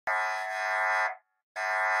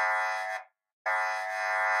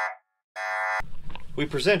We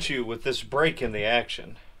present you with this break in the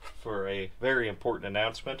action for a very important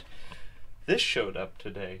announcement. This showed up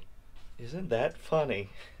today. Isn't that funny?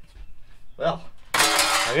 Well,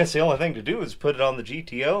 I guess the only thing to do is put it on the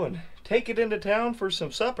GTO and take it into town for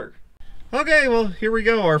some supper. Okay, well, here we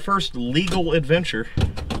go, our first legal adventure.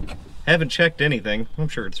 Haven't checked anything. I'm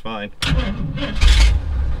sure it's fine.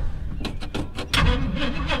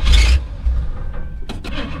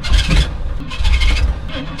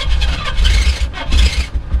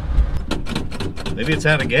 Maybe it's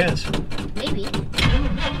out of gas. Maybe.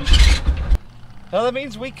 Well, that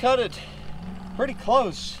means we cut it pretty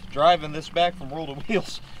close driving this back from World of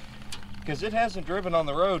Wheels, because it hasn't driven on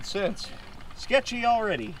the road since. Sketchy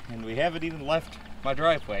already, and we haven't even left my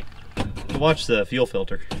driveway. Watch the fuel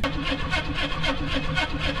filter.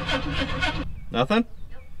 Nothing?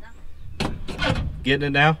 Nope, nothing. Getting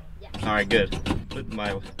it now? Yeah. All right, good. Putting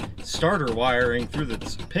my starter wiring through the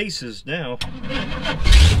paces now.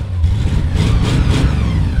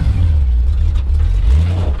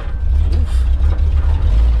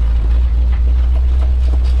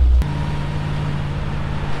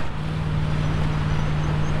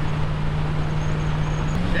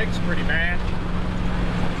 Pretty bad.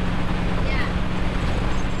 Yeah.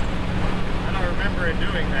 I don't remember it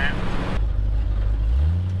doing that.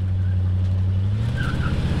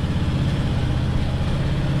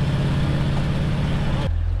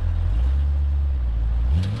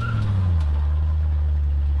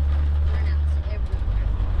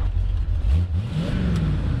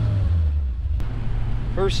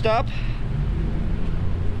 First stop,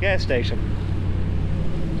 gas station.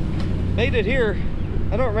 Made it here.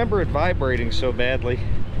 I don't remember it vibrating so badly.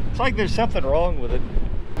 It's like there's something wrong with it.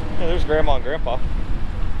 Yeah, there's Grandma and Grandpa.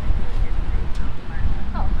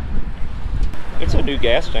 Oh. It's a new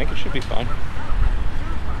gas tank, it should be fine.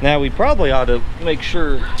 Now we probably ought to make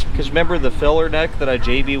sure, because remember the filler neck that I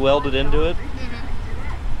JB welded into it?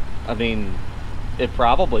 Mm-hmm. I mean, it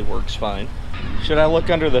probably works fine. Should I look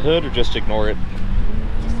under the hood or just ignore it?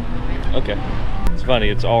 Okay. It's funny,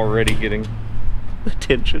 it's already getting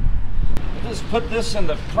attention. Just put this in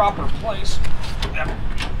the proper place.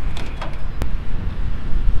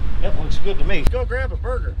 That looks good to me. Go grab a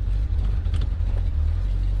burger.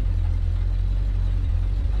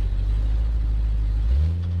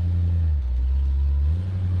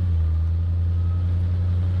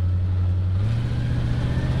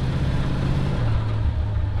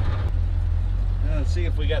 Now let's see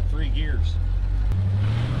if we got 3 gears.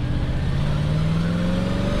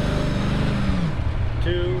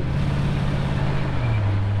 2.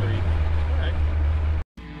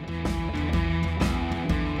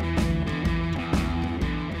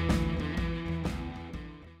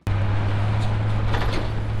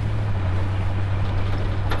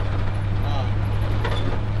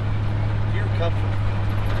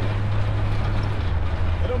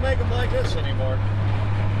 They don't make them like this anymore.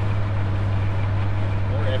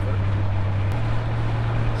 Or ever.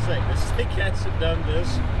 Say, this thing hasn't done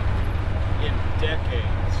this in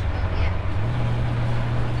decades. Yeah.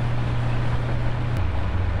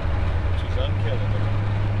 Which is unkillable.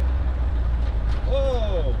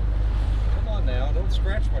 Whoa! Come on now, don't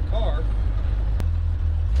scratch my car.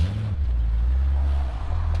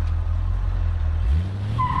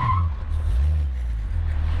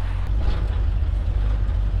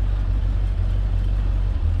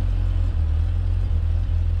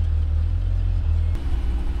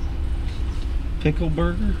 Pickle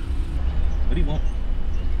burger? What do you want?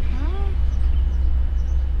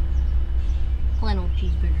 Plain old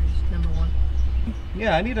cheeseburgers, #1.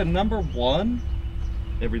 Yeah, I need a #1.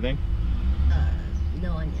 Everything?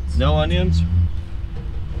 No onions. No onions?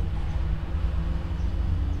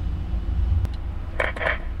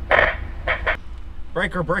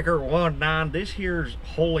 Breaker 19, this here's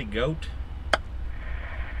Holy Goat.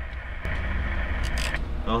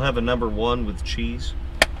 I'll have a #1 with cheese.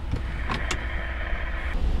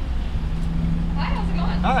 Hi, how's it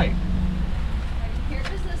going? Hi. Here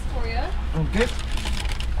is this for you. Okay.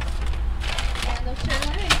 And those cherry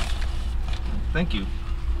lemonades. Thank you.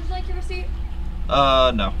 Would you like your receipt?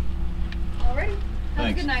 No. Alrighty. Have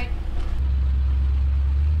Thanks. a good night.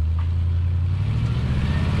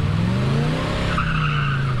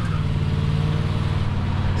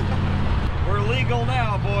 We're legal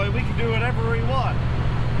now, boy. We can do whatever we want.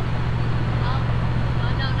 Oh,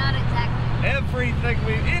 no, not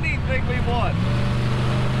exactly. Anything we want.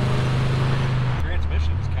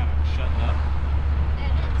 Transmission's kind of shutting up.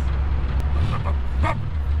 It is. Uh-oh.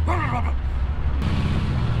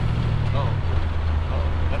 Uh-oh.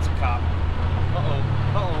 That's a cop. Uh-oh.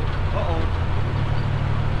 Uh-oh.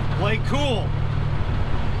 cool.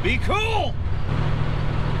 Be cool.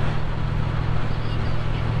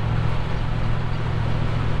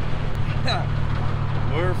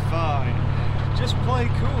 We're fine. Just play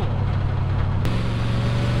cool.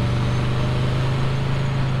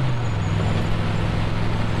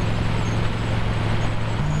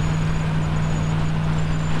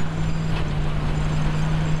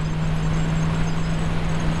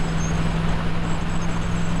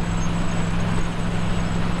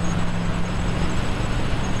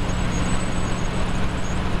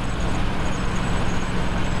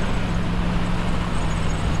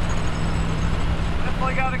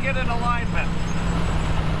 Got to get in alignment.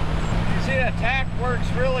 You see that tack works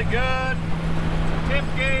really good. Tip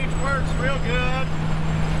gauge works real good.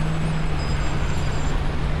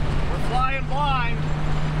 We're flying blind.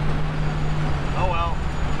 Oh well.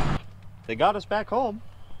 They got us back home.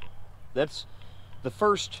 That's the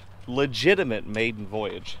first legitimate maiden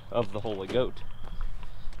voyage of the Holy Goat.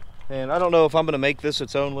 And I don't know if I'm going to make this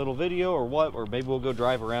its own little video or what, or maybe we'll go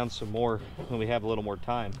drive around some more when we have a little more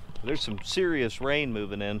time. There's some serious rain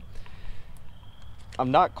moving in.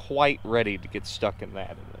 I'm not quite ready to get stuck in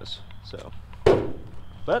that in this, so.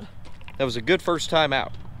 But that was a good first time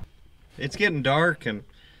out. It's getting dark, and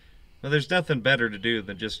well, there's nothing better to do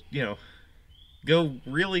than just, you know, go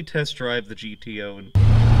really test drive the GTO. And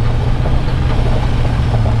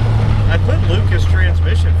I put Lucas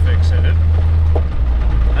transmission fix in it.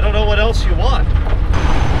 I don't know what else you want.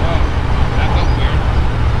 Oh, that felt weird.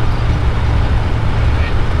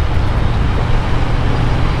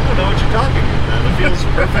 I don't know what you're talking about. It feels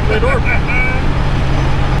perfectly normal.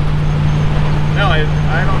 No, I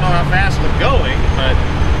don't know how fast I'm going, but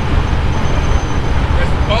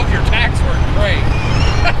Both your tacks work great.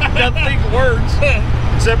 nothing works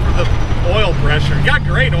except for the oil pressure. You got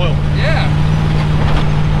great oil. Yeah.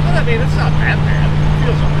 But I mean, it's not that bad. It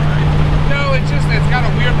feels alright. No, it's got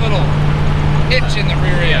a weird little hitch in the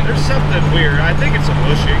rear end. There's something weird. I think it's a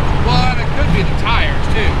bushing. Well, and it could be the tires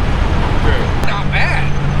too. True. Not bad.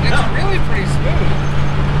 It's No. really pretty smooth.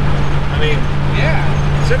 I mean, Yeah.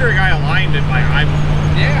 considering I aligned it by eyeball,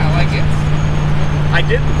 Yeah, like it's. I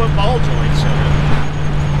didn't put ball joints in it.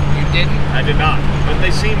 You didn't? I did not, but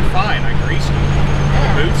they seemed fine. I greased them. The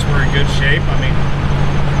boots were in good shape. I mean,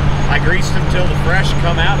 I greased them till the fresh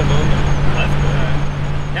come out of them and left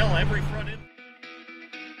hell, every front end.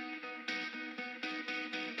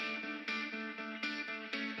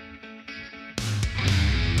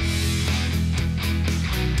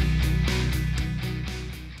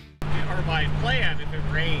 Or my plan, if it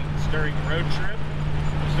rains during the road trip,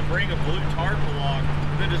 is to bring a blue tarp along,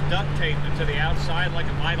 then just duct tape it to the outside like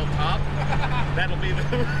a vinyl top. That'll be the,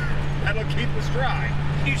 that'll keep us dry.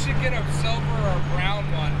 You should get a silver or a brown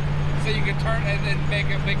one so you can turn and then make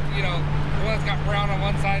a big, you know, the one that's got brown on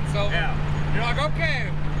one side, silver. Yeah. You're like, okay,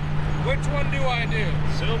 which one do I do?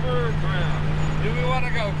 Silver or brown? Do we want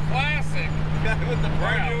to go classic? With the Or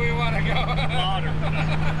brown. do we want to go Modern.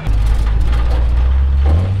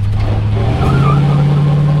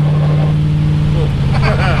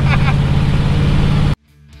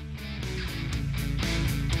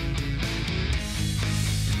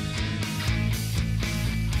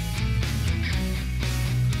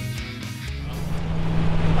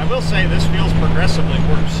 I will say this feels progressively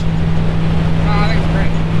worse. No, I think it's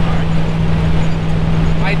great.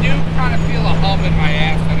 I do kind of feel a hum in my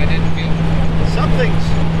ass that I didn't feel before. Something's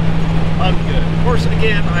ungood. Of course,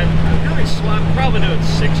 again, I'm really slow. I'm probably doing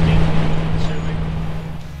 60. Assuming.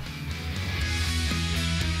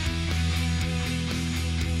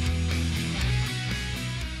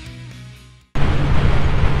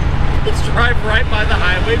 Let's drive right by the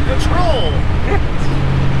highway patrol.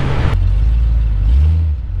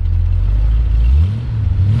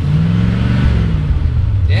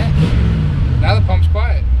 Yeah. Now the pump's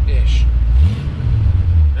quiet-ish.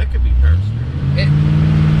 That could be power steering.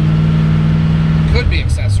 It could be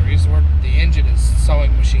accessories, or the engine is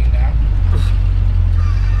sewing machine now.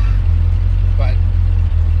 But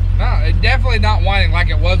no, it definitely not whining like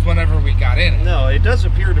it was whenever we got in it. No, it does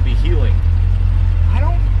appear to be healing. I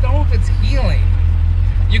don't know if it's healing.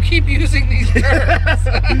 You keep using these terms.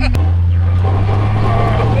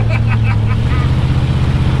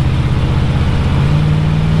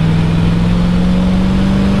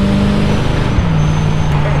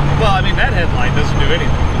 Well, I mean, that headlight doesn't do anything,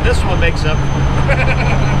 but this one makes up for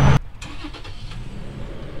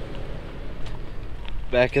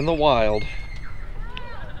it. Back in the wild.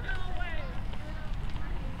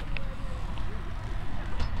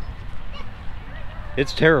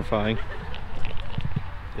 It's terrifying.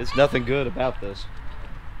 It's nothing good about this.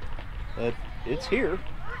 But it's here.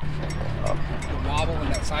 The wobble in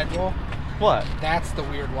that sidewall, What? that's the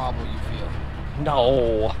weird wobble you feel.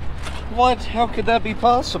 No. What? How could that be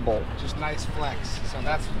possible? Just nice flex. So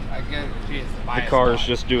that's, I get it. Gee, it's the The bias car is knob.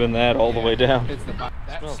 just doing that all the way down. It's the that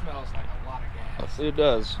Smells. smells like a lot of gas. It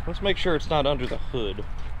does. Let's make sure it's not under the hood.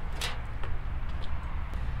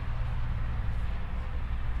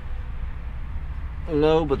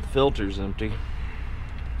 No, but the filter's empty.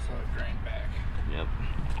 So it drained back. Yep.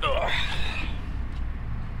 Ugh.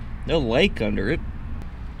 No lake under it.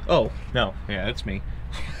 Oh, no. Yeah, it's me.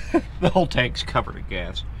 The whole tank's covered in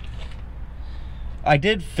gas. I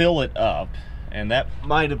did fill it up, and that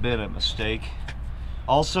might have been a mistake.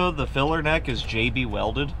 Also, the filler neck is JB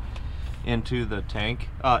welded into the tank.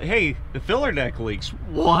 Hey, the filler neck leaks.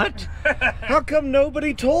 What? How come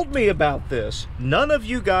nobody told me about this? None of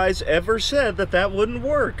you guys ever said that that wouldn't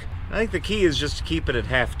work. I think the key is just to keep it at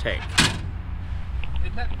half tank.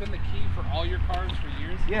 Isn't that been the key for all your cars for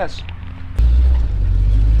years? Yes.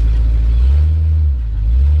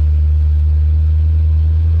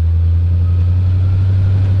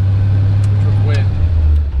 Which was wind.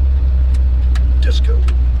 Disco.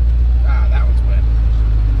 Ah, that one's wind.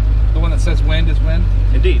 The one that says wind is wind?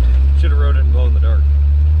 Indeed. Should have wrote it in glow in the dark.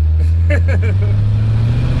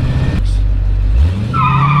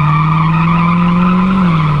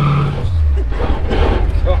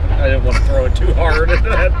 I didn't want to throw it too hard at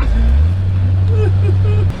that.